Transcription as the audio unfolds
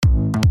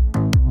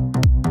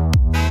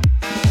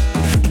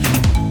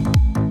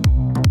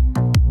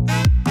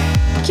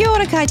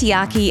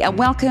Kaitiaki, and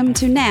welcome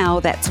to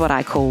Now That's What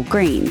I Call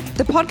Green,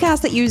 the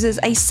podcast that uses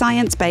a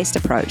science-based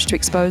approach to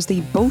expose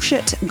the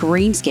bullshit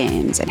green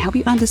scams and help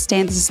you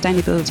understand the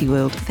sustainability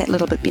world that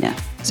little bit better.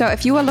 So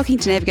if you are looking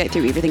to navigate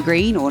through everything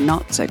green or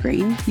not so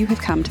green, you have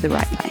come to the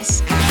right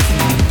place.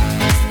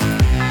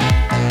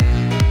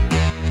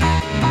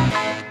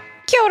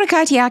 Kia ora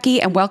kaitiaki,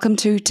 and welcome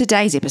to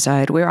today's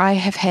episode where I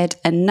have had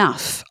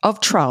enough of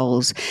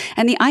trolls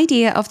and the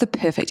idea of the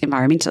perfect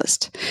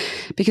environmentalist.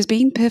 Because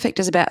being perfect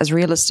is about as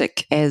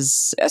realistic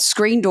as a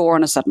screen door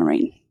on a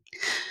submarine.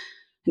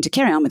 And to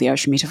carry on with the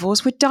ocean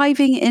metaphors, we're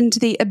diving into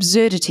the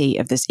absurdity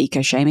of this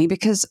eco-shaming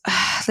because,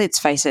 let's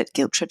face it,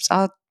 guilt trips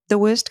are the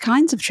worst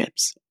kinds of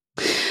trips.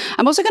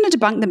 I'm also going to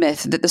debunk the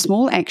myth that the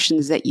small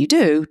actions that you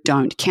do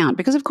don't count,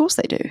 because of course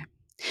they do.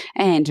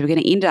 And we're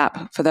going to end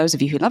up, for those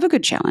of you who love a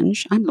good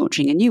challenge, I'm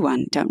launching a new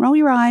one. Don't roll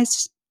your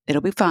eyes.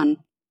 It'll be fun.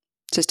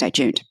 So stay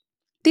tuned.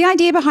 The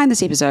idea behind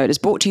this episode is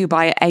brought to you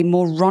by a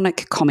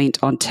moronic comment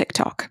on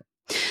TikTok.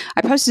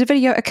 I posted a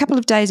video a couple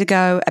of days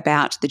ago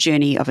about the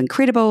journey of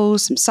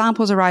Incredibles, some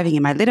samples arriving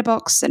in my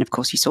letterbox, and of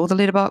course you saw the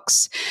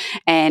letterbox,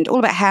 and all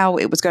about how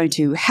it was going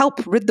to help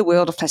rid the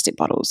world of plastic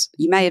bottles.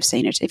 You may have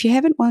seen it. If you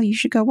haven't, well, you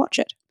should go watch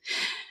it.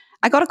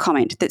 I got a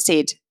comment that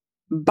said,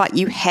 "But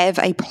you have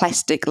a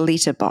plastic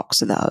letterbox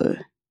though."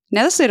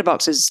 Now this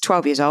letterbox is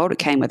 12 years old. It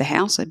came with the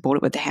house. I bought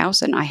it with the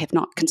house and I have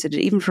not considered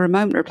even for a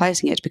moment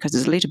replacing it because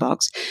it's a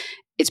letterbox.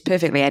 It's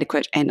perfectly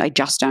adequate and I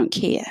just don't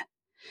care.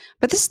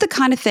 But this is the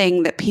kind of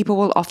thing that people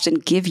will often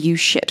give you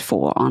shit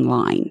for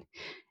online.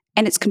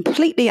 And it's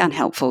completely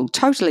unhelpful,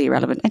 totally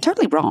irrelevant, and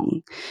totally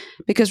wrong.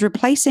 Because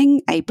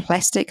replacing a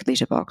plastic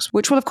letterbox,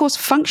 which will of course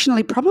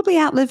functionally probably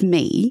outlive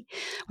me,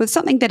 with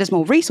something that is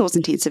more resource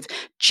intensive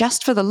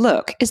just for the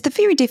look, is the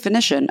very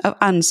definition of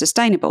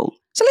unsustainable.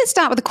 So let's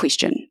start with a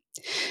question.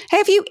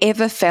 Have you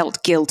ever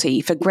felt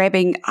guilty for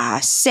grabbing a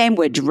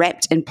sandwich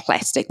wrapped in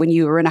plastic when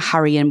you were in a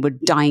hurry and were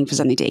dying for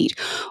something to eat?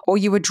 Or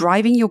you were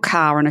driving your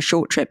car on a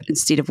short trip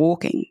instead of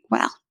walking?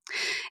 Well,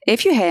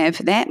 if you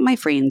have, that, my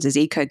friends, is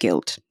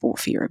eco-guilt or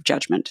fear of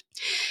judgment.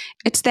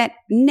 It's that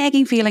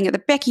nagging feeling at the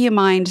back of your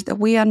mind that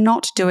we are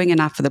not doing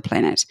enough for the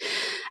planet.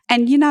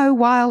 And you know,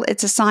 while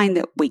it's a sign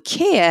that we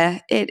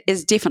care, it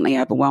is definitely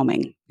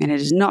overwhelming and it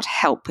is not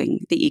helping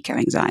the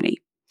eco-anxiety.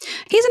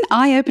 Here's an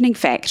eye-opening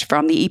fact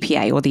from the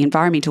EPA, or the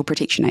Environmental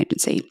Protection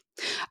Agency.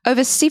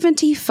 Over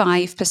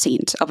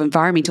 75% of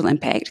environmental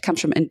impact comes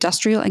from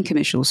industrial and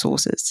commercial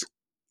sources.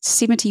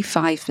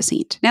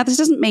 75%. Now, this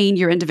doesn't mean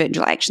your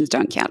individual actions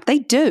don't count. They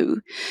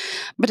do.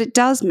 But it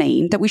does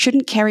mean that we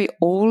shouldn't carry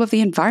all of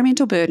the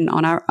environmental burden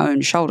on our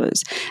own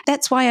shoulders.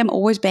 That's why I'm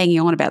always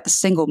banging on about the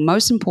single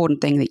most important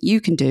thing that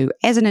you can do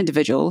as an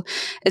individual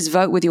is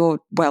vote with your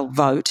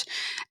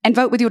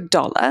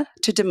dollar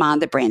to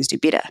demand that brands do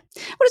better.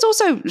 What is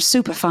also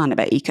super fun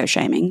about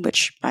eco-shaming,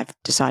 which I've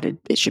decided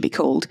it should be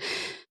called,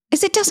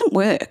 is it doesn't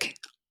work.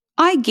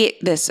 I get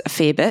this a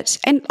fair bit,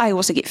 and I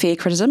also get fair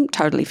criticism,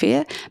 totally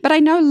fair, but I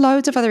know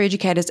loads of other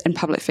educators and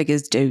public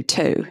figures do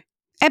too.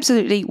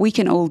 Absolutely, we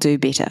can all do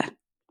better,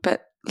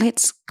 but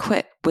let's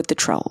quit with the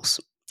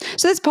trolls.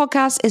 So this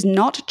podcast is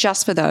not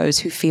just for those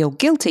who feel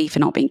guilty for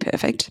not being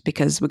perfect,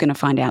 because we're going to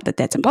find out that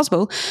that's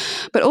impossible,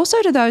 but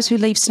also to those who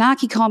leave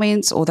snarky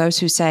comments or those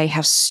who say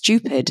how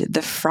stupid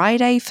the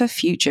Friday for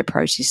Future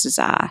protesters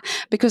are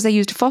because they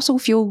used fossil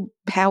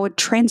fuel-powered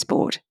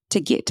transport to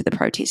get to the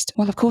protest.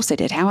 Well, of course they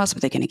did. How else were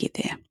they going to get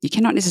there? You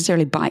cannot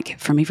necessarily bike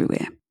from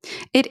everywhere.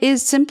 It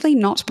is simply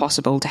not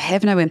possible to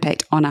have no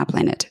impact on our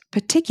planet,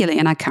 particularly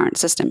in our current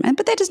system.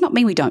 But that does not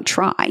mean we don't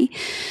try.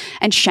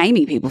 And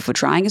shaming people for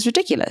trying is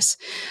ridiculous.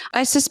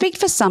 I suspect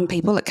for some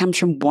people it comes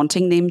from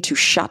wanting them to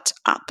shut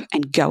up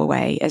and go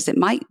away, as it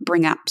might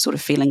bring up sort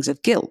of feelings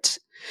of guilt.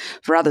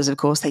 For others, of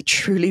course, they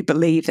truly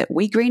believe that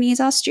we greenies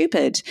are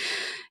stupid.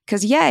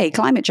 Because yay,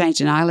 climate change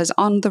denial is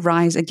on the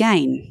rise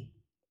again.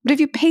 But if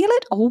you peel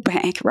it all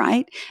back,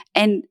 right,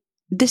 and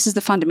this is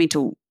the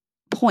fundamental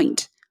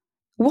point,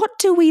 what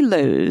do we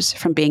lose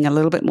from being a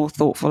little bit more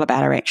thoughtful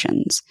about our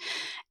actions?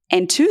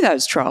 And to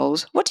those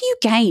trolls, what do you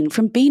gain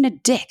from being a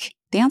dick?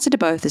 The answer to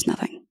both is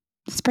nothing.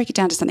 Let's break it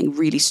down to something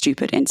really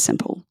stupid and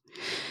simple.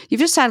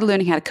 You've just started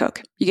learning how to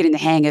cook. You're getting the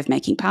hang of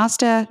making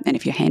pasta, and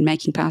if you're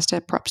hand-making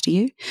pasta, props to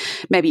you.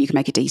 Maybe you can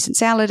make a decent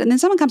salad, and then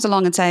someone comes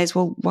along and says,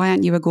 well, why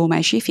aren't you a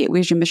gourmet chef yet?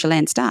 Where's your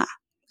Michelin star?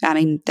 I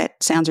mean,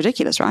 that sounds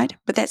ridiculous, right?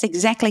 But that's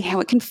exactly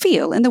how it can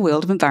feel in the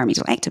world of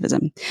environmental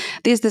activism.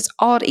 There's this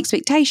odd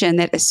expectation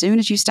that as soon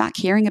as you start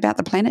caring about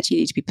the planet, you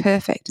need to be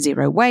perfect,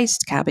 zero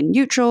waste, carbon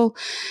neutral,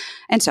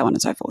 and so on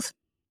and so forth.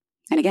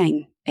 And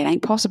again, it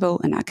ain't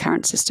possible in our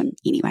current system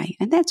anyway,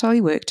 and that's why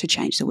we work to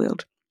change the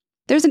world.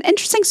 There's an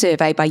interesting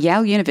survey by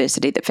Yale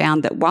University that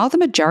found that while the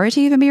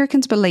majority of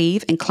Americans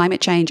believe in climate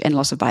change and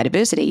loss of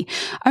biodiversity,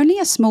 only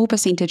a small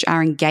percentage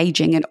are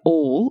engaging in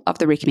all of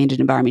the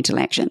recommended environmental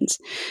actions.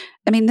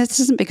 I mean, this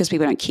isn't because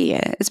people don't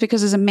care. It's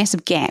because there's a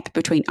massive gap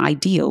between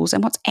ideals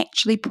and what's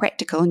actually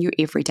practical in your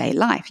everyday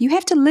life. You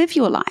have to live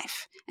your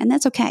life, and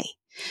that's okay.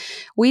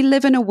 We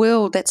live in a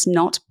world that's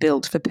not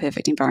built for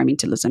perfect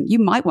environmentalism. You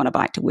might want to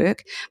bike to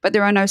work, but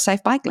there are no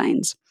safe bike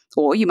lanes.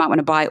 Or you might want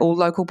to buy all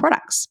local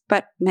products,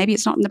 but maybe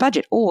it's not in the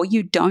budget, or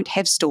you don't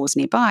have stores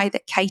nearby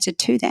that cater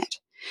to that.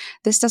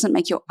 This doesn't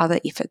make your other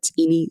efforts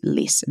any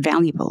less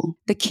valuable.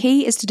 The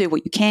key is to do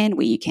what you can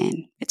where you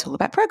can. It's all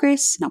about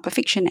progress, not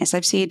perfection, as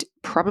I've said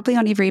probably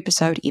on every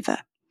episode ever.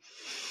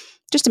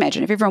 Just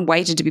imagine if everyone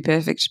waited to be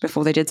perfect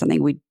before they did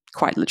something, we'd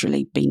quite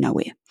literally be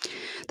nowhere.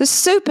 The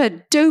super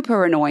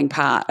duper annoying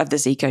part of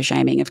this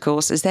eco-shaming, of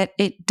course, is that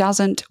it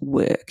doesn't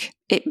work.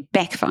 It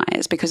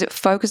backfires because it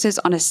focuses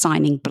on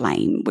assigning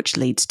blame, which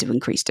leads to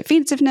increased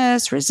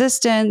defensiveness,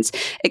 resistance.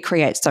 It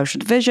creates social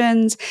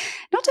divisions.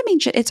 Not to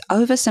mention, it's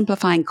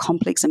oversimplifying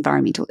complex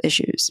environmental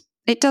issues.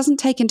 It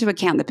doesn't take into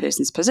account the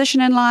person's position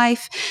in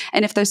life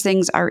and if those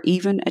things are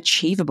even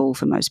achievable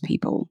for most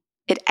people.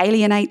 It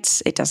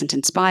alienates, it doesn't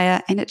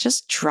inspire, and it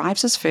just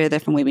drives us further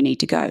from where we need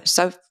to go.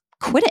 So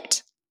quit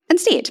it.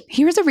 Instead,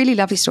 here is a really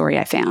lovely story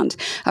I found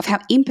of how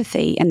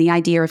empathy and the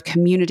idea of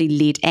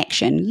community-led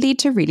action led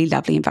to really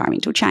lovely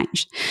environmental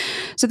change.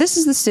 So this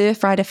is the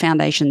Surfrider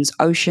Foundation's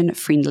Ocean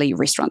Friendly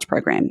Restaurants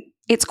program.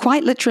 It's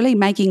quite literally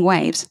making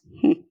waves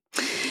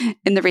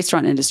in the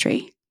restaurant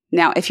industry.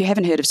 Now, if you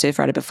haven't heard of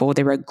Surfrider before,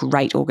 they're a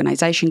great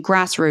organisation,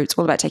 grassroots,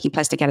 all about taking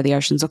plastic out of the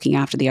oceans, looking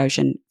after the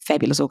ocean.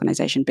 Fabulous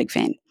organisation, big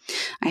fan.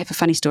 I have a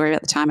funny story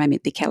about the time I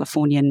met the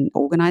Californian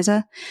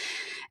organiser,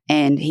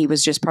 and he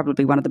was just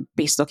probably one of the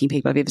best looking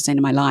people I've ever seen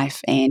in my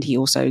life. And he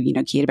also,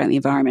 cared about the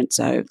environment.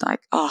 So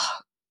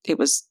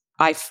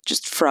I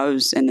just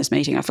froze in this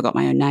meeting. I forgot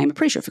my own name. I'm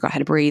pretty sure I forgot how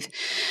to breathe.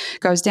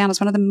 Goes down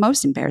as one of the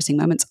most embarrassing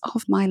moments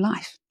of my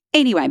life.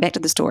 Anyway, back to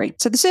the story.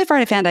 So the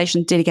Surfrider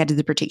Foundation dedicated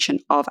the protection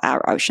of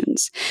our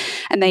oceans,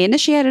 and they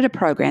initiated a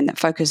program that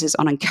focuses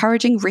on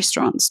encouraging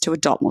restaurants to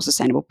adopt more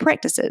sustainable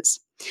practices.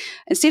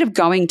 Instead of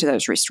going to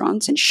those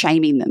restaurants and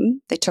shaming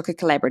them, they took a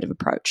collaborative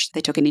approach. They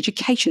took an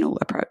educational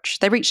approach.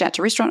 They reached out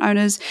to restaurant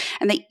owners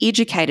and they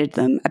educated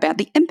them about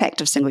the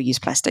impact of single-use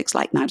plastics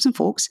like knives and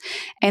forks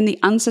and the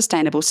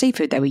unsustainable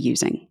seafood they were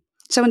using.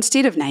 So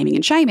instead of naming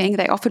and shaming,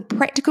 they offered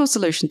practical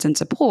solutions and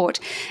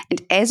support,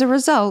 and as a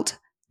result,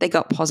 they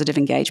got positive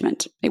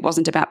engagement. It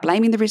wasn't about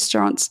blaming the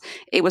restaurants.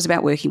 It was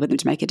about working with them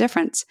to make a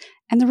difference.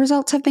 And the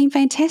results have been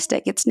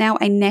fantastic. It's now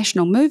a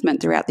national movement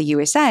throughout the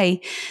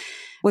USA,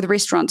 with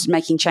restaurants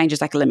making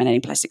changes like eliminating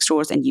plastic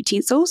straws and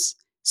utensils,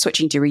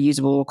 switching to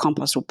reusable or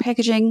compostable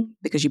packaging,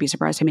 because you'd be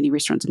surprised how many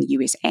restaurants in the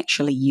US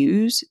actually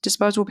use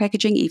disposable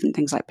packaging, even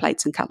things like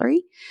plates and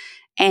cutlery,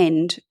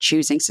 and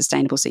choosing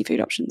sustainable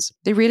seafood options.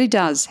 It really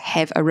does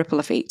have a ripple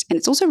effect, and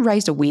it's also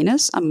raised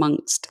awareness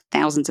amongst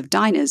thousands of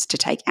diners to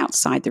take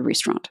outside the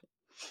restaurant.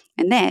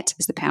 And that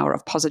is the power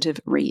of positive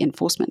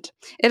reinforcement.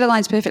 It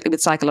aligns perfectly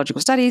with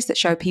psychological studies that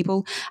show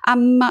people are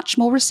much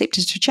more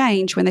receptive to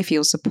change when they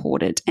feel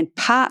supported and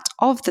part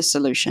of the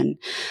solution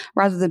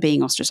rather than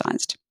being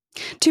ostracized.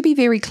 To be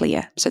very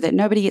clear, so that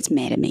nobody gets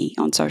mad at me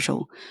on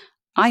social,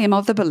 I am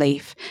of the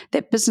belief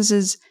that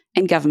businesses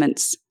and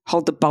governments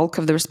hold the bulk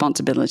of the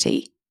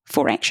responsibility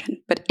for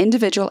action. But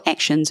individual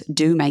actions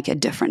do make a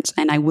difference,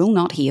 and I will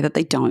not hear that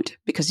they don't,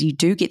 because you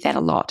do get that a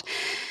lot.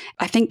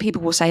 I think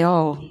people will say,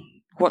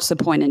 what's the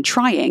point in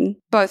trying?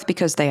 Both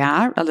because they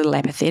are a little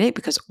apathetic,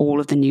 because all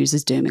of the news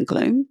is doom and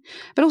gloom,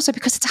 but also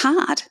because it's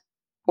hard,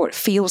 or it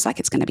feels like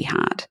it's going to be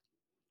hard.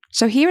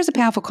 So here is a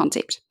powerful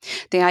concept.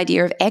 The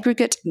idea of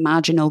aggregate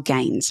marginal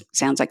gains.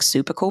 Sounds like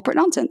super corporate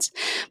nonsense,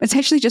 but it's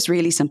actually just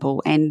really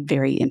simple and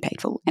very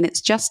impactful. And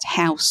it's just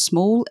how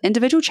small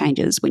individual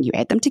changes, when you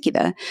add them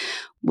together,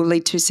 will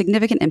lead to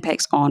significant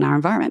impacts on our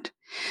environment.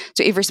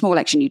 So every small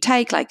action you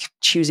take, like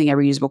choosing a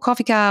reusable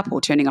coffee cup or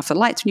turning off the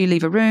lights when you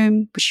leave a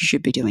room, which you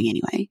should be doing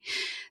anyway,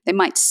 they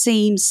might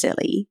seem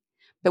silly,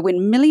 but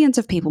when millions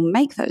of people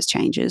make those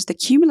changes, the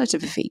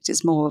cumulative effect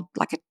is more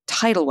like a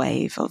tidal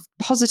wave of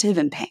positive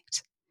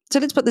impact. So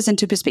let's put this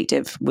into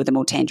perspective with a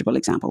more tangible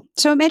example.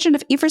 So imagine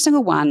if every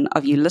single one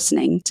of you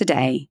listening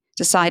today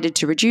decided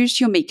to reduce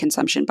your meat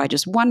consumption by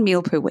just one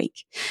meal per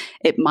week.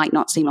 It might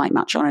not seem like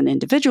much on an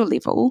individual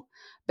level,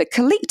 but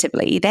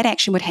collectively, that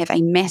action would have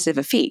a massive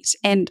effect.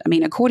 And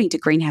according to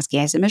greenhouse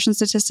gas emission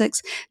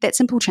statistics, that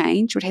simple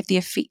change would have the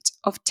effect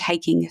of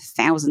taking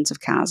thousands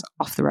of cars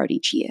off the road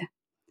each year.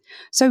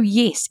 So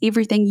yes,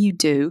 everything you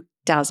do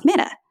does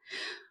matter.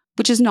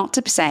 Which is not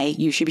to say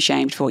you should be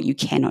shamed for what you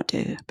cannot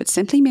do, but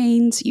simply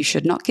means you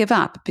should not give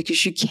up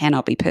because you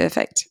cannot be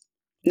perfect.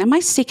 Now,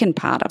 my second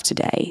part of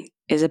today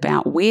is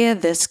about where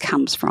this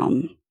comes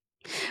from.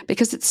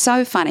 Because it's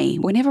so funny,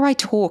 whenever I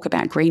talk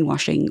about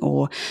greenwashing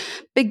or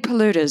big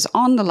polluters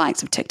on the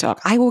likes of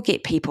TikTok, I will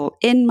get people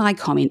in my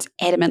comments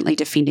adamantly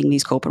defending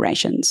these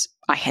corporations.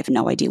 I have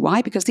no idea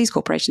why, because these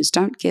corporations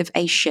don't give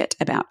a shit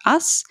about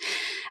us,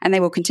 and they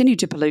will continue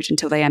to pollute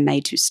until they are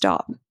made to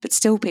stop. But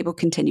still, people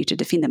continue to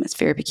defend them. It's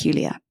very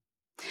peculiar.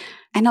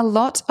 And a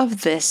lot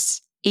of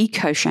this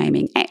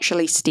eco-shaming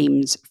actually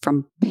stems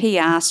from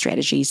PR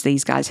strategies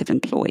these guys have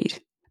employed.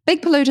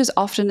 Big polluters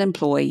often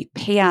employ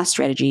PR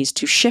strategies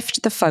to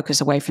shift the focus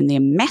away from their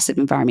massive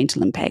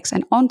environmental impacts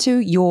and onto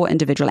your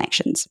individual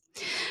actions.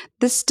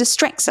 This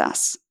distracts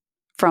us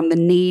from the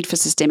need for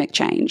systemic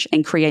change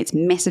and creates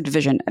massive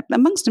division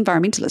amongst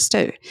environmentalists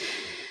too.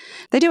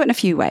 They do it in a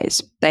few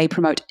ways. They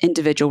promote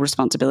individual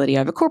responsibility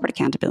over corporate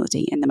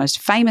accountability. And the most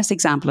famous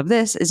example of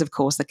this is, of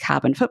course, the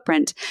carbon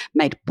footprint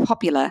made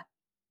popular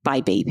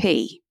by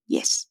BP.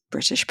 Yes,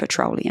 British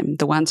Petroleum,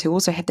 the ones who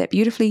also have that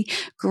beautifully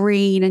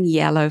green and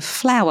yellow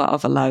flower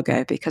of a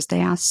logo because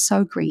they are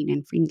so green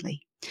and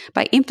friendly.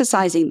 By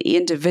emphasizing the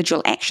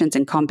individual actions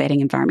in combating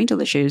environmental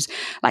issues,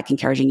 like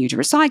encouraging you to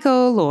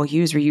recycle or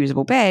use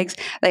reusable bags,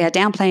 they are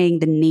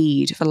downplaying the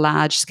need for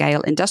large-scale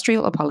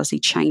industrial or policy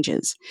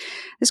changes.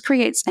 This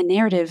creates a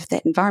narrative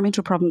that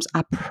environmental problems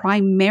are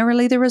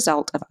primarily the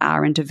result of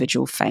our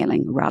individual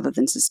failing rather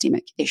than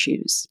systemic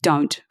issues.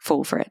 Don't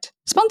fall for it.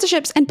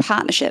 Sponsorships and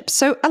partnerships.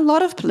 So a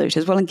lot of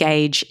polluters will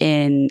engage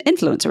in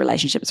influencer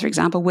relationships, for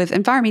example, with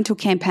environmental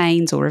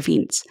campaigns or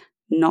events.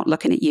 Not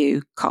looking at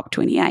you,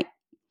 COP28.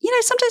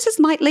 Sometimes this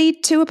might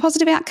lead to a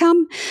positive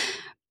outcome,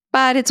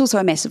 but it's also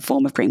a massive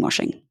form of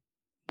greenwashing,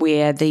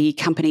 where the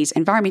company's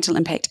environmental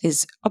impact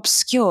is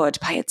obscured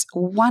by its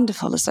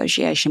wonderful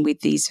association with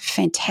these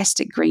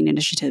fantastic green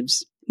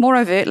initiatives. More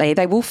overtly,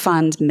 they will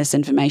fund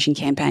misinformation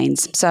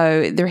campaigns.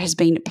 So there has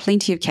been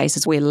plenty of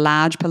cases where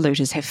large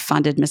polluters have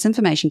funded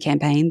misinformation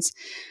campaigns,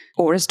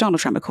 or as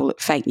Donald Trump would call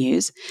it, fake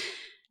news.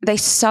 They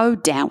sow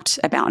doubt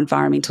about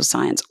environmental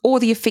science or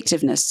the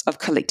effectiveness of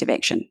collective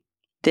action.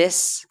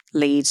 This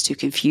leads to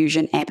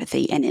confusion,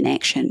 apathy, and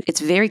inaction. It's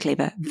very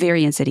clever,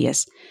 very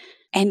insidious.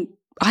 And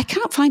I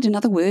can't find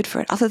another word for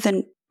it other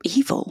than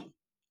evil.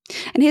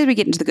 And here we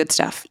get into the good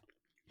stuff.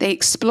 They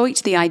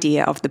exploit the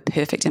idea of the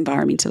perfect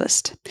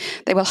environmentalist.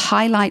 They will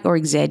highlight or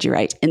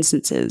exaggerate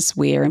instances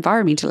where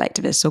environmental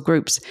activists or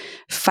groups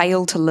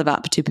fail to live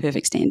up to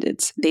perfect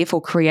standards,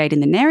 therefore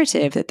creating the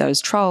narrative that those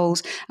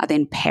trolls are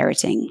then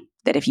parroting,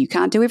 that if you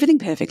can't do everything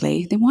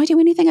perfectly, then why do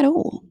anything at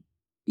all?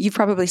 You've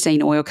probably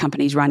seen oil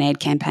companies run ad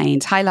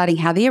campaigns highlighting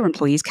how their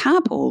employees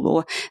carpool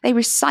or they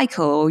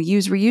recycle or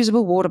use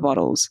reusable water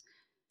bottles.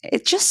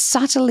 It just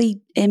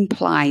subtly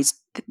implies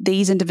that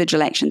these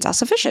individual actions are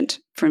sufficient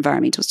for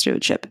environmental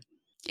stewardship.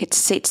 It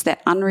sets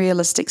that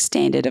unrealistic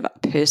standard of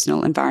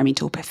personal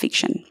environmental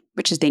perfection,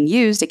 which is then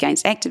used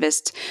against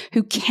activists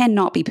who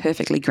cannot be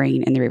perfectly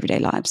green in their everyday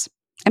lives.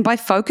 And by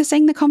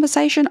focusing the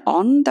conversation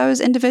on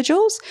those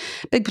individuals,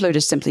 big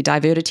polluters simply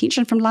divert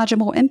attention from larger,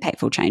 more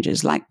impactful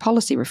changes like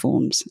policy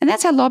reforms. And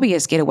that's how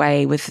lobbyists get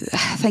away with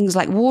things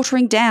like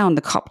watering down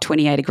the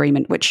COP28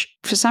 agreement, which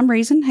for some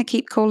reason I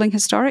keep calling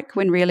historic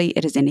when really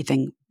it is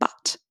anything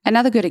but.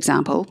 Another good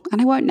example, and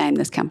I won't name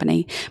this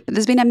company, but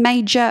there's been a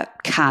major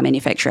car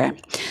manufacturer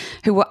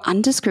who were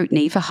under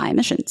scrutiny for high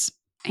emissions.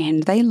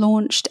 And they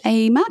launched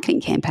a marketing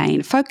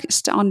campaign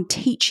focused on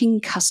teaching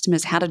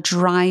customers how to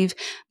drive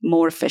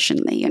more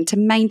efficiently and to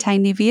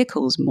maintain their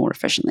vehicles more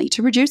efficiently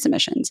to reduce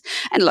emissions.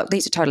 And look,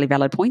 these are totally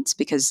valid points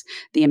because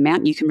the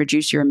amount you can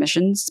reduce your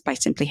emissions by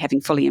simply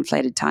having fully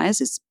inflated tires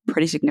is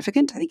pretty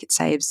significant. I think it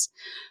saves,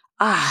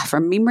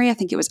 from memory, I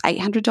think it was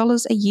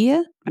 $800 a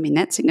year. I mean,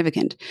 that's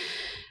significant.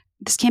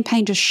 This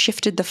campaign just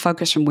shifted the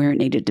focus from where it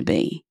needed to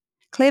be.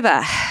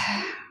 Clever.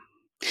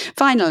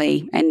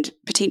 Finally, and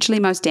potentially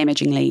most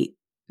damagingly,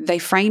 they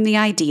frame the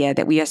idea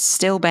that we are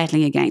still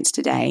battling against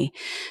today,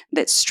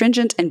 that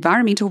stringent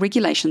environmental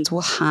regulations will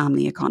harm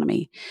the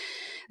economy.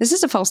 This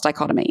is a false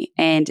dichotomy,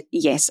 and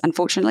yes,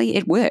 unfortunately,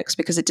 it works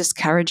because it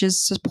discourages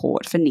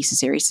support for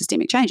necessary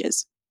systemic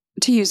changes.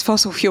 To use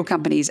fossil fuel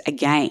companies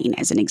again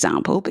as an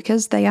example,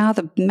 because they are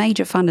the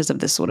major funders of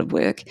this sort of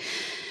work,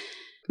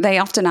 they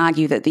often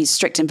argue that these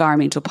strict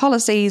environmental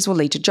policies will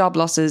lead to job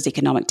losses,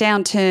 economic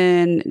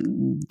downturn,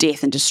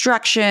 death and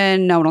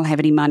destruction, no one will have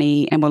any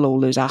money, and we'll all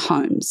lose our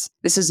homes.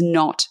 This is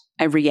not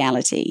a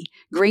reality.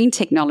 Green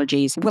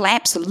technologies will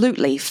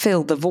absolutely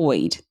fill the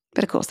void.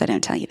 But of course, they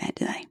don't tell you that,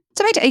 do they?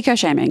 So back to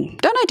eco-shaming.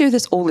 Don't I do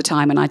this all the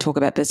time when I talk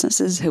about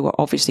businesses who are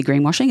obviously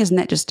greenwashing? Isn't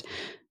that just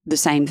the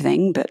same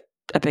thing, but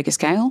a bigger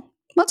scale?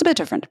 Well, it's a bit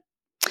different.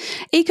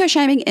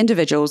 Eco-shaming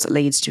individuals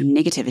leads to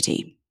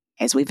negativity,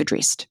 as we've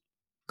addressed.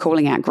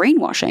 Calling out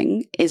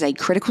greenwashing is a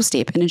critical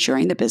step in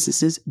ensuring that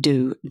businesses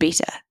do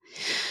better.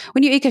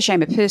 When you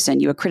eco-shame a person,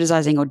 you are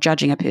criticizing or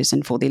judging a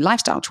person for their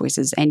lifestyle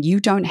choices, and you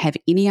don't have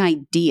any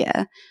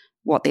idea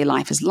what their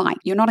life is like.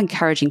 You're not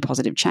encouraging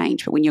positive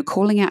change, but when you're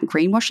calling out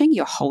greenwashing,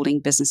 you're holding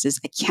businesses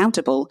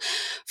accountable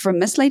for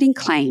misleading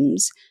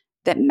claims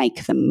that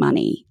make them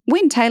money.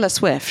 When Taylor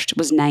Swift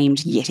was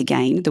named yet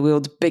again the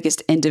world's biggest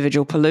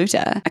individual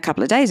polluter a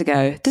couple of days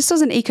ago, this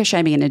wasn't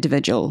eco-shaming an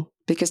individual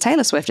because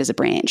Taylor Swift is a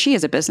brand. She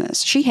is a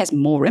business. She has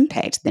more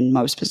impact than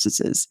most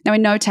businesses. Now, I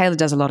know Taylor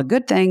does a lot of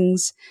good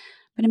things,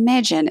 but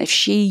imagine if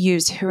she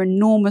used her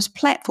enormous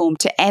platform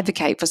to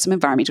advocate for some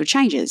environmental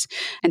changes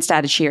and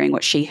started sharing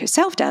what she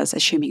herself does,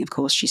 assuming, of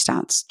course, she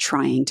starts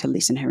trying to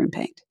lessen her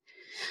impact.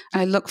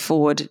 I look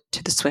forward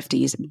to the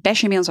Swifties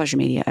bashing me on social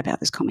media about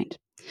this comment.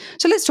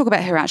 So let's talk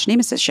about her arch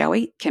nemesis, shall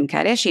we? Kim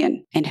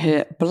Kardashian and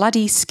her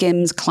Bloody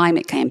Skims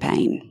climate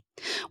campaign.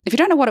 If you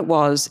don't know what it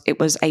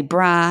was a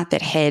bra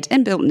that had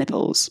inbuilt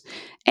nipples.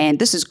 And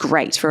this is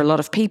great for a lot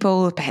of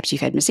people. Perhaps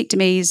you've had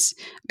mastectomies.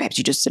 Perhaps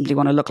you just simply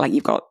want to look like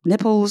you've got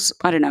nipples.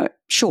 I don't know.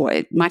 Sure,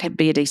 it might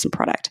be a decent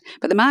product.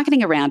 But the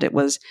marketing around it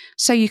was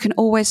so you can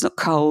always look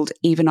cold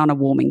even on a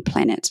warming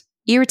planet.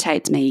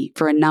 Irritates me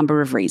for a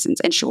number of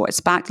reasons. And sure, it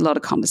sparked a lot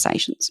of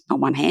conversations.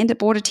 On one hand, it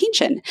brought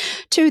attention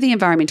to the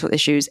environmental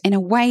issues in a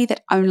way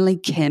that only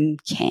Kim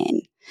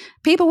can.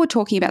 People were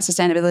talking about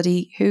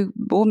sustainability who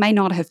or may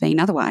not have been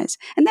otherwise.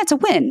 And that's a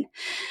win.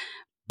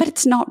 But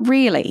it's not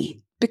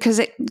really, because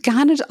it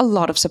garnered a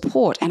lot of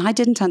support, and I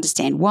didn't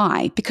understand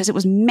why, because it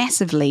was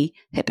massively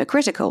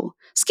hypocritical.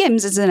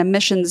 Skims is an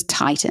emissions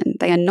titan.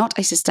 They are not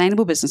a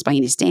sustainable business by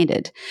any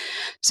standard.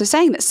 So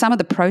saying that some of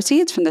the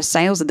proceeds from the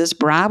sales of this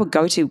bra would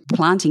go to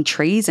planting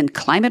trees and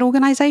climate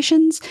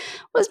organisations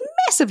was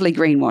massively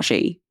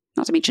greenwashy,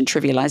 not to mention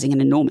trivialising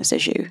an enormous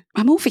issue.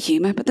 I'm all for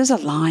humour, but there's a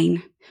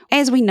line.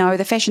 As we know,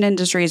 the fashion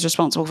industry is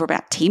responsible for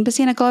about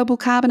 10% of global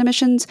carbon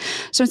emissions,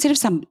 so instead of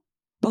some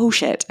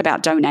bullshit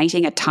about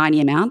donating a tiny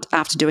amount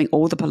after doing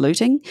all the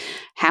polluting,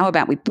 how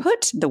about we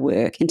put the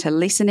work into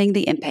lessening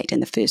the impact in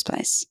the first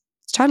place?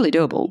 It's totally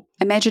doable.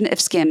 Imagine if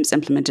Skims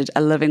implemented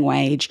a living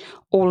wage,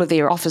 all of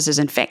their offices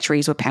and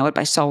factories were powered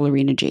by solar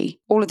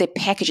energy, all of their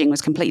packaging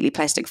was completely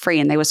plastic free,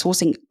 and they were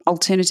sourcing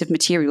alternative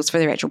materials for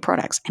their actual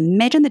products.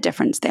 Imagine the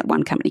difference that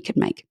one company could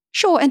make.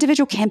 Sure,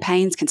 individual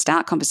campaigns can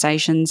start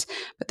conversations,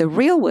 but the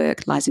real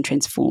work lies in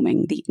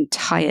transforming the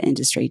entire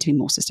industry to be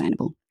more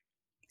sustainable.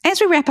 As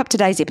we wrap up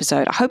today's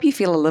episode, I hope you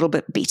feel a little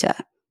bit better.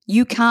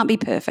 You can't be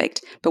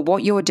perfect, but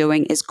what you're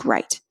doing is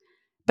great.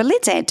 But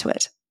let's add to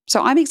it.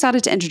 So I'm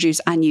excited to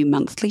introduce our new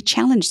monthly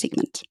challenge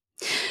segment.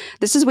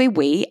 This is where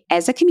we,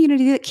 as a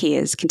community that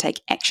cares, can take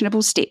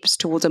actionable steps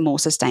towards a more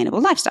sustainable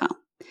lifestyle.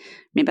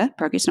 Remember,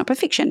 progress, not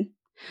perfection.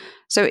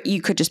 So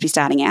you could just be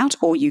starting out,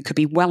 or you could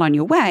be well on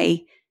your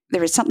way.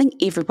 There is something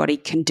everybody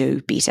can do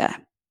better.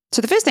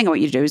 So the first thing I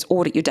want you to do is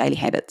audit your daily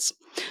habits.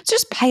 So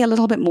just pay a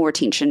little bit more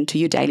attention to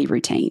your daily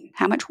routine.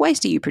 How much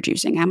waste are you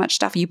producing? How much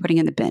stuff are you putting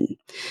in the bin?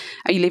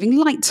 Are you leaving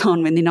lights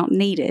on when they're not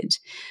needed?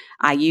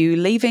 Are you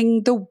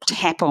leaving the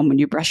tap on when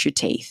you brush your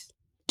teeth?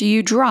 Do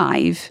you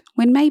drive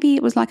when maybe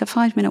it was like a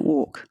 5-minute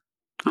walk?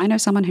 I know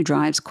someone who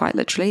drives quite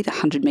literally the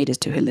 100 metres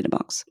to her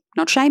letterbox.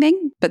 Not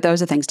shaming, but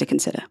those are things to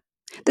consider.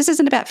 This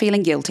isn't about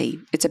feeling guilty.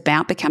 It's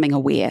about becoming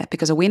aware,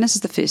 because awareness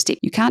is the first step.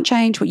 You can't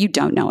change what you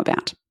don't know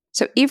about.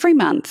 So every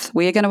month,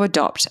 we are going to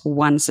adopt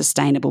one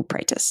sustainable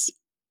practice.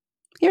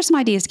 Here are some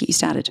ideas to get you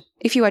started.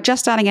 If you are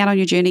just starting out on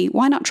your journey,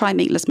 why not try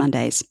meatless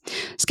Mondays?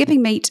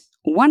 Skipping meat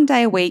one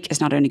day a week is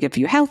not only good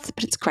for your health,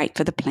 but it's great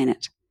for the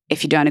planet.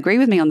 If you don't agree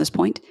with me on this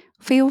point,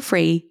 feel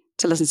free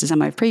to listen to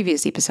some of my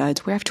previous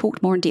episodes where I've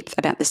talked more in depth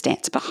about the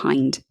stats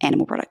behind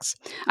animal products.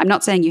 I'm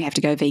not saying you have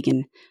to go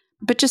vegan,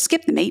 but just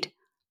skip the meat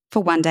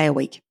for one day a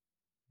week.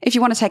 If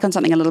you want to take on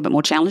something a little bit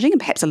more challenging and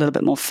perhaps a little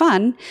bit more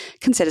fun,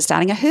 consider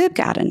starting a herb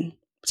garden.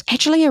 It's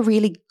actually a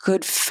really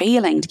good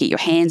feeling to get your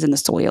hands in the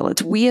soil.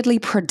 It's weirdly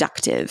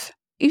productive.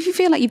 If you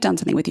feel like you've done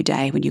something with your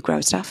day when you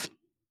grow stuff.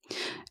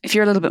 If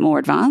you're a little bit more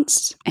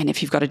advanced, and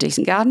if you've got a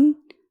decent garden,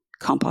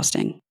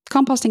 composting.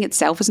 Composting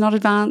itself is not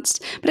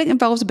advanced, but it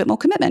involves a bit more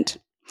commitment.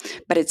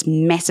 But it's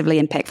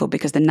massively impactful,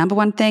 because the number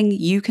one thing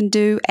you can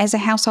do as a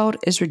household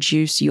is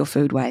reduce your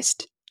food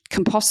waste.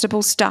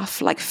 Compostable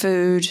stuff like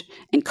food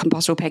and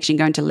compostable packaging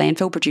going to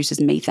landfill produces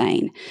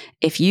methane.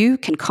 If you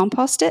can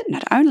compost it,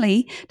 not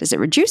only does it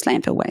reduce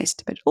landfill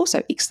waste, but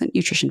also excellent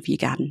nutrition for your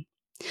garden.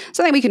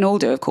 Something we can all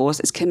do, of course,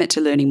 is commit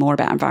to learning more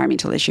about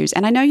environmental issues.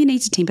 And I know you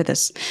need to temper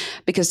this,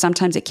 because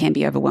sometimes it can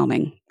be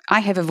overwhelming. I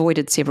have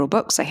avoided several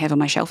books I have on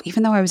my shelf,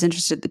 even though I was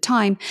interested at the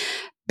time,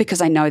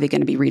 because I know they're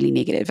going to be really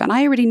negative. And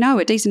I already know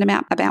a decent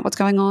amount about what's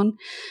going on.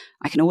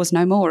 I can always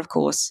know more, of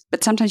course,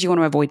 but sometimes you want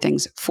to avoid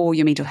things for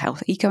your mental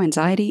health.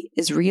 Eco-anxiety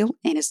is real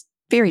and is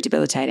very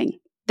debilitating.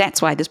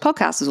 That's why this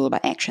podcast is all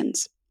about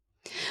actions.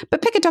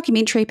 But pick a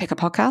documentary, pick a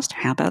podcast.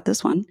 How about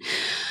this one?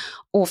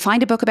 Or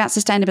find a book about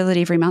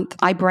sustainability every month.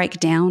 I break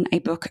down a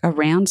book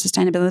around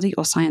sustainability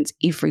or science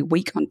every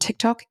week on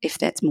TikTok, if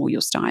that's more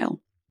your style.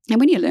 And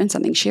when you learn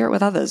something, share it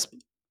with others,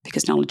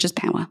 because knowledge is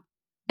power.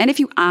 And if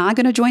you are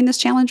going to join this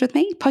challenge with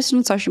me, post it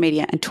on social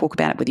media and talk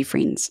about it with your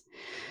friends.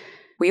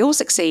 We all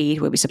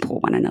succeed where we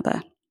support one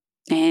another.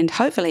 And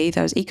hopefully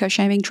those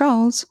eco-shaming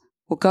trolls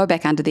will go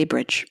back under their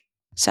bridge.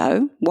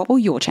 So what will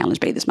your challenge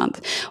be this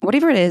month?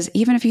 Whatever it is,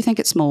 even if you think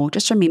it's small,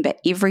 just remember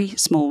every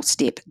small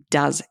step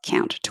does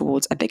count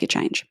towards a bigger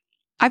change.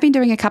 I've been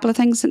doing a couple of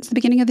things since the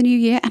beginning of the new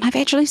year, and I've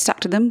actually stuck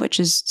to them, which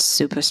is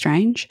super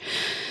strange.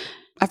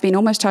 I've been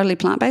almost totally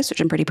plant-based, which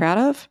I'm pretty proud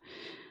of.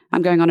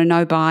 I'm going on a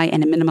no-buy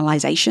and a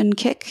minimalization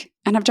kick.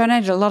 And I've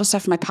donated a lot of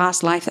stuff from my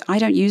past life that I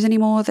don't use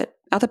anymore that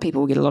other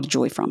people will get a lot of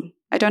joy from.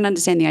 I don't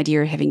understand the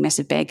idea of having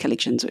massive bag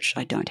collections, which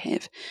I don't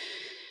have,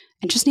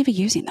 and just never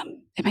using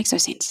them. It makes no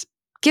sense.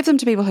 Give them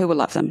to people who will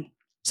love them.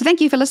 So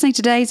thank you for listening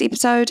to today's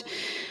episode.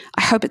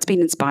 I hope it's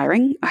been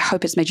inspiring. I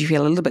hope it's made you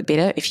feel a little bit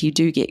better if you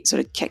do get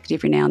sort of kicked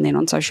every now and then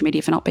on social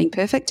media for not being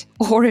perfect,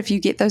 or if you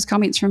get those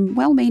comments from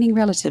well-meaning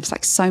relatives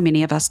like so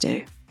many of us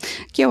do.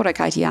 Kia ora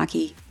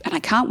kaitiaki, and I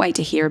can't wait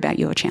to hear about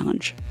your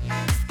challenge.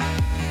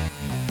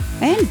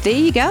 And there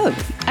you go.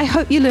 I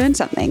hope you learned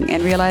something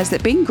and realised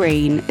that being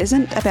green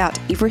isn't about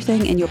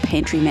everything in your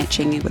pantry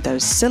matching with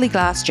those silly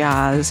glass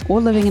jars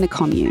or living in a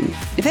commune.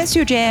 If that's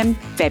your jam,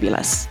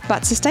 fabulous.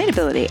 But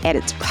sustainability at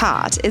its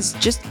heart is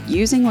just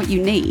using what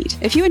you need.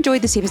 If you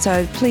enjoyed this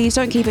episode, please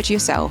don't keep it to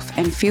yourself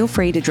and feel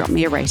free to drop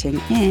me a rating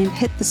and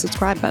hit the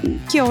subscribe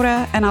button. Kia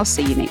ora, and I'll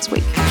see you next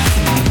week.